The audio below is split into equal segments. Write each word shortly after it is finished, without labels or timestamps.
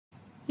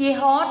A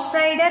horse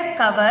rider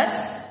covers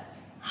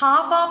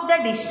half of the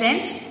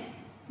distance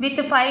with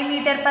 5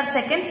 meter per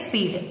second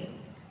speed.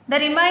 The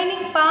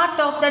remaining part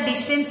of the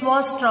distance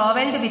was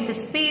travelled with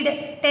speed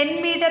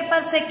 10 meter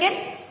per second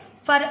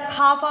for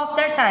half of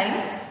the time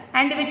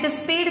and with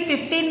speed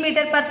 15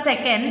 meter per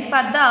second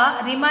for the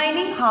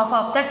remaining half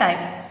of the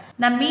time.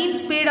 The mean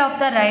speed of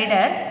the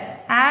rider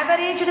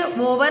averaged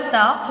over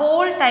the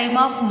whole time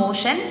of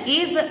motion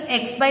is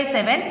x by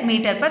 7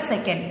 meter per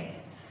second.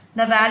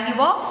 The value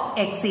of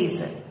x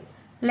is.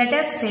 Let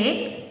us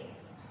take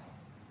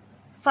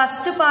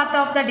first part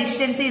of the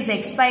distance is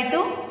x by 2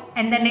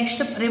 and the next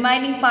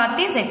remaining part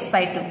is x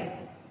by 2.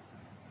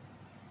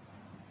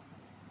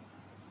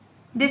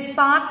 This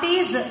part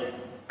is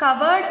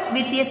covered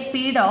with a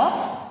speed of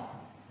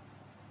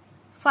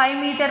 5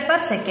 meter per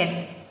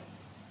second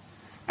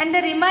and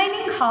the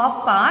remaining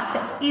half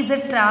part is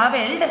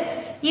travelled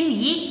in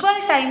equal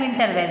time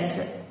intervals.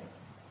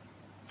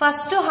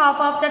 First half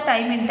of the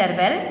time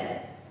interval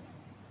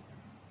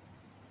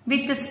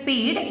with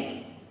speed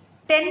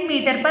 10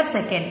 meter per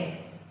second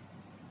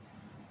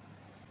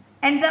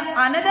and the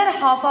another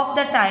half of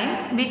the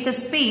time with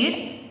speed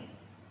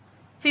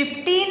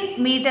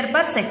 15 meter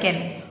per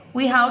second.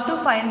 We have to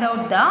find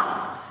out the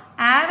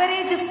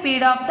average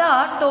speed of the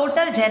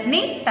total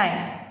journey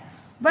time.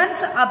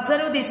 Once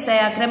observe this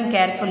diagram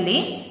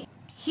carefully.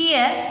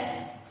 Here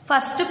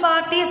first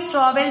part is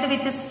travelled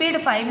with speed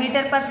 5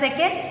 meter per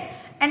second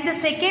and the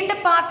second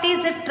part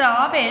is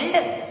travelled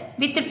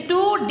with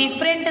two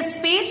different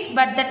speeds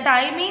but the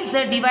time is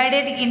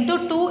divided into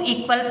two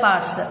equal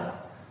parts.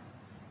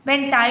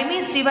 When time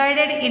is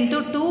divided into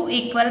two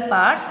equal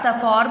parts, the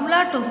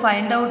formula to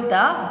find out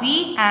the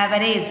V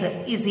average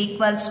is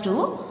equals to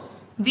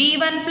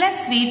V1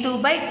 plus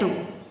V2 by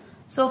 2.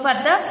 So for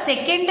the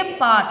second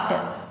part,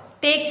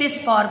 take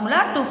this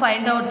formula to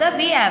find out the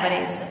V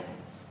average.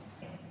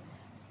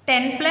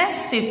 10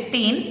 plus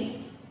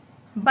 15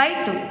 by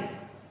 2.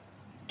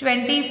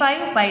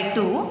 25 by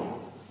 2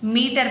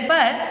 meter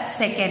per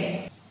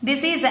second.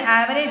 This is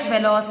average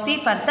velocity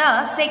for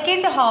the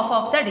second half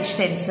of the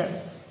distance.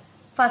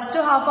 First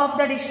half of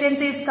the distance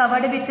is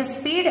covered with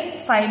speed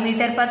 5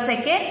 meter per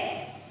second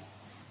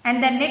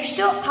and the next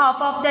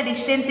half of the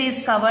distance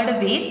is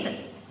covered with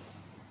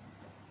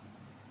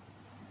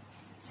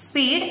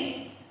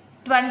speed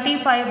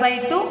 25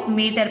 by 2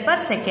 meter per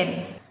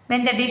second.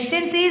 When the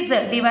distance is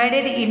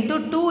divided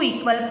into two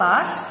equal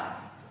parts,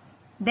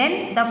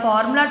 then the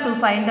formula to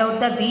find out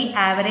the V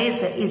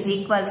average is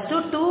equals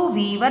to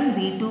 2V1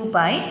 V2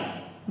 by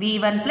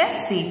V1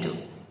 plus V2.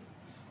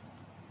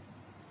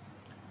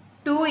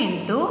 2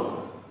 into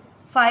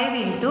 5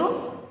 into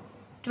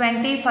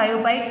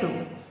 25 by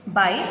 2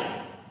 by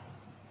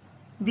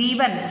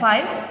V1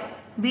 5,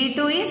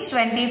 V2 is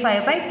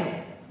 25 by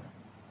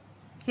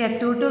 2. Here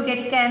 2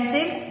 get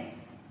cancelled,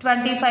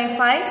 25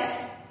 5s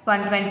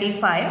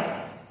 125,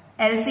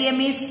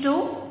 LCM is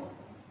 2,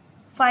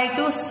 5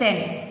 2's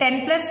 10,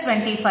 10 plus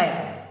 25,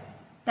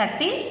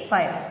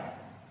 35.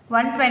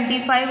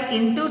 125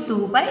 into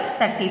 2 by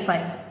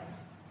 35.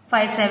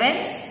 5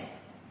 7s,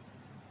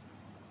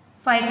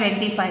 5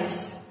 25s.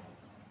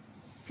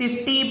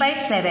 50 by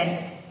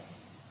 7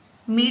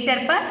 meter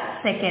per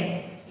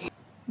second.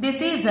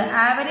 This is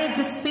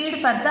average speed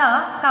for the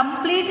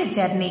complete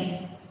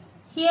journey.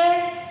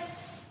 Here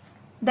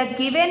the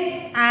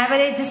given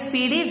average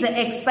speed is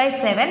x by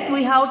 7.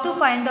 We have to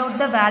find out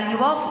the value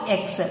of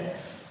x.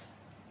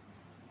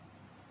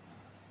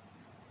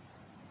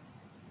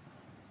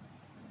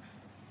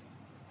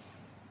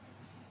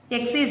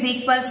 X is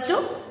equals to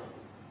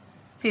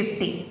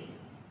 50.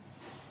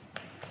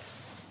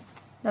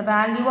 The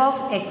value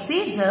of x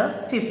is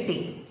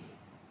 50.